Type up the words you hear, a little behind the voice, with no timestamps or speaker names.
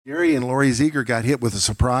Gary and Laurie Zieger got hit with a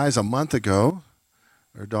surprise a month ago.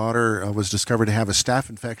 Their daughter was discovered to have a staph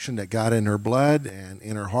infection that got in her blood and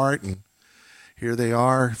in her heart, and here they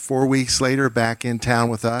are 4 weeks later back in town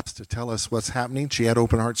with us to tell us what's happening. She had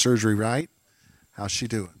open heart surgery, right? How's she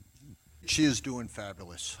doing? She is doing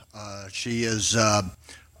fabulous. She is, as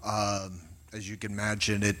you can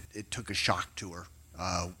imagine, it took a shock to her.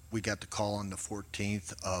 We got the call on the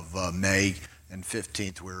 14th of May, and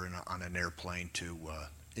 15th we were on an airplane to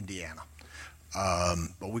Indiana.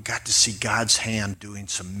 But we got to see God's hand doing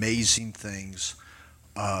some amazing things.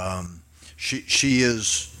 She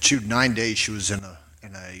was 9 days. She was in a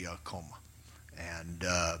coma, and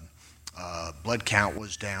blood count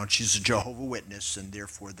was down. She's a Jehovah's Witness, and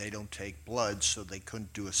therefore they don't take blood, so they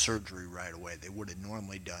couldn't do a surgery right away. They would have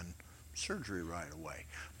normally done surgery right away,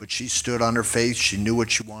 but she stood on her faith. She knew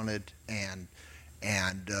what she wanted, and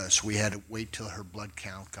so we had to wait till her blood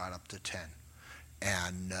count got up to 10,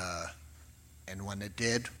 and when it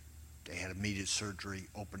did, they had immediate surgery,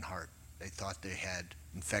 open heart. They thought they had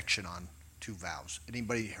infection on 2 valves.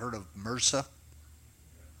 Anybody heard of MRSA?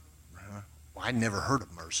 Well, I never heard of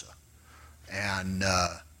MRSA, and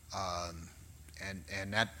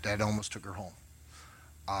that almost took her home.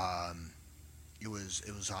 It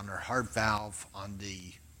was on her heart valve on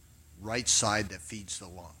the right side that feeds the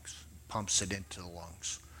lungs, pumps it into the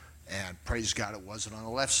lungs, and praise God it wasn't on the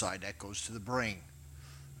left side. That goes to the brain.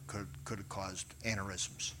 Could have caused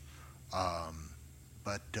aneurysms.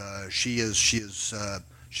 But she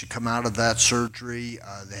come out of that surgery.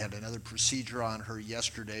 They had another procedure on her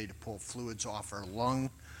yesterday to pull fluids off her lung.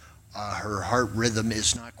 Her heart rhythm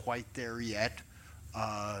is not quite there yet,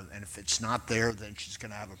 and if it's not there, then she's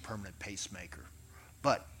going to have a permanent pacemaker.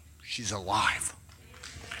 But she's alive.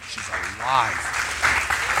 She's alive.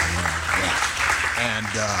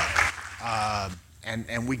 Yeah.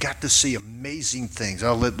 And we got to see amazing things.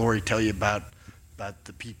 I'll let Laurie tell you about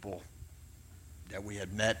the people that we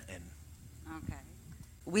had met. Okay.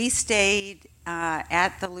 We stayed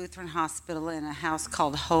at the Lutheran Hospital in a house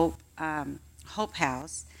called Hope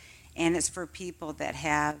House, and it's for people that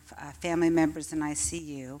have family members in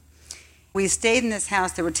ICU. We stayed in this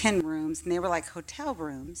house. There were 10 rooms, and they were like hotel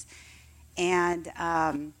rooms, and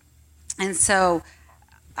so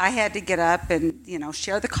I had to get up and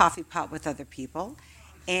share the coffee pot with other people,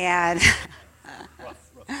 and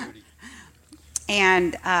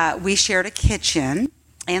we shared a kitchen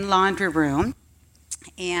and laundry room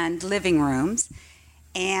and living rooms,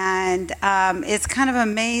 and it's kind of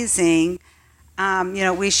amazing.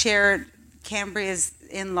 We shared Cambria's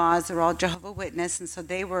in-laws. They're all Jehovah's Witness, and so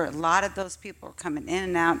a lot of those people were coming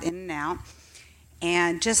in and out,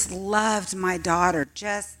 and just loved my daughter,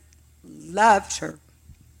 just loved her.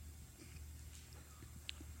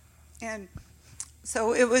 And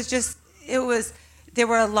so there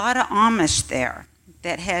were a lot of Amish there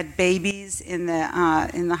that had babies in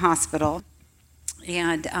the hospital,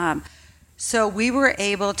 and so we were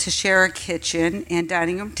able to share a kitchen and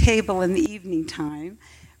dining room table in the evening time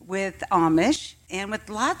with Amish and with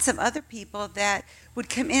lots of other people that would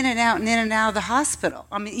come in and out of the hospital.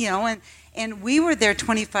 I mean, and we were there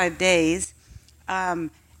 25 days.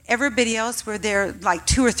 Everybody else were there like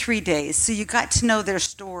 2 or 3 days, so you got to know their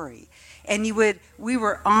story. And we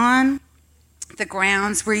were on the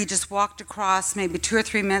grounds where you just walked across maybe 2 or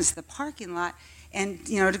 3 minutes to the parking lot, and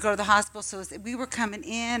to go to the hospital. So we were coming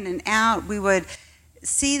in and out. We would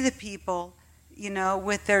see the people,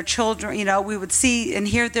 with their children. We would see and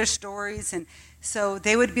hear their stories, and so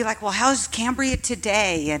they would be like, "Well, how's Cambria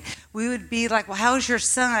today?" And we would be like, "Well, how's your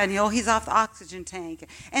son? He's off the oxygen tank."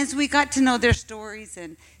 And so we got to know their stories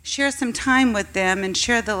and share some time with them and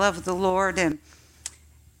share the love of the Lord. And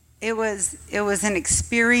it was an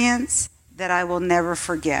experience that I will never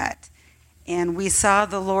forget. And we saw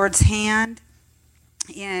the Lord's hand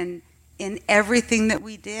in everything that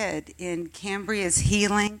we did, in Cambria's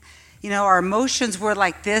healing. Our emotions were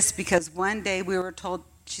like this because one day we were told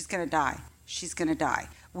she's going to die. She's going to die.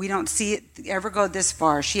 We don't see it ever go this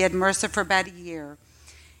far. She had MRSA for about a year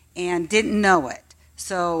and didn't know it.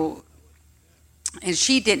 And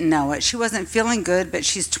she didn't know it. She wasn't feeling good, but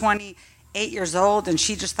she's 28 years old, and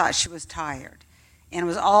she just thought she was tired. And it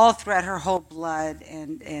was all throughout her whole blood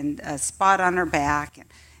and a spot on her back.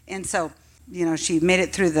 And so, she made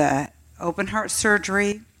it through the open heart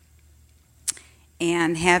surgery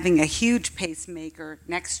and having a huge pacemaker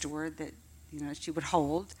next to her that, she would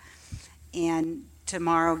hold, and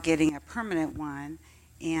tomorrow getting a permanent one.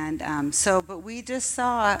 And but we just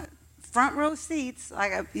saw front row seats,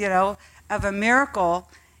 like, of a miracle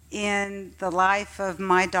in the life of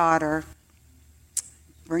my daughter,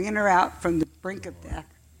 bringing her out from the brink of death.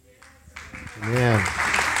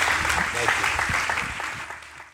 Amen.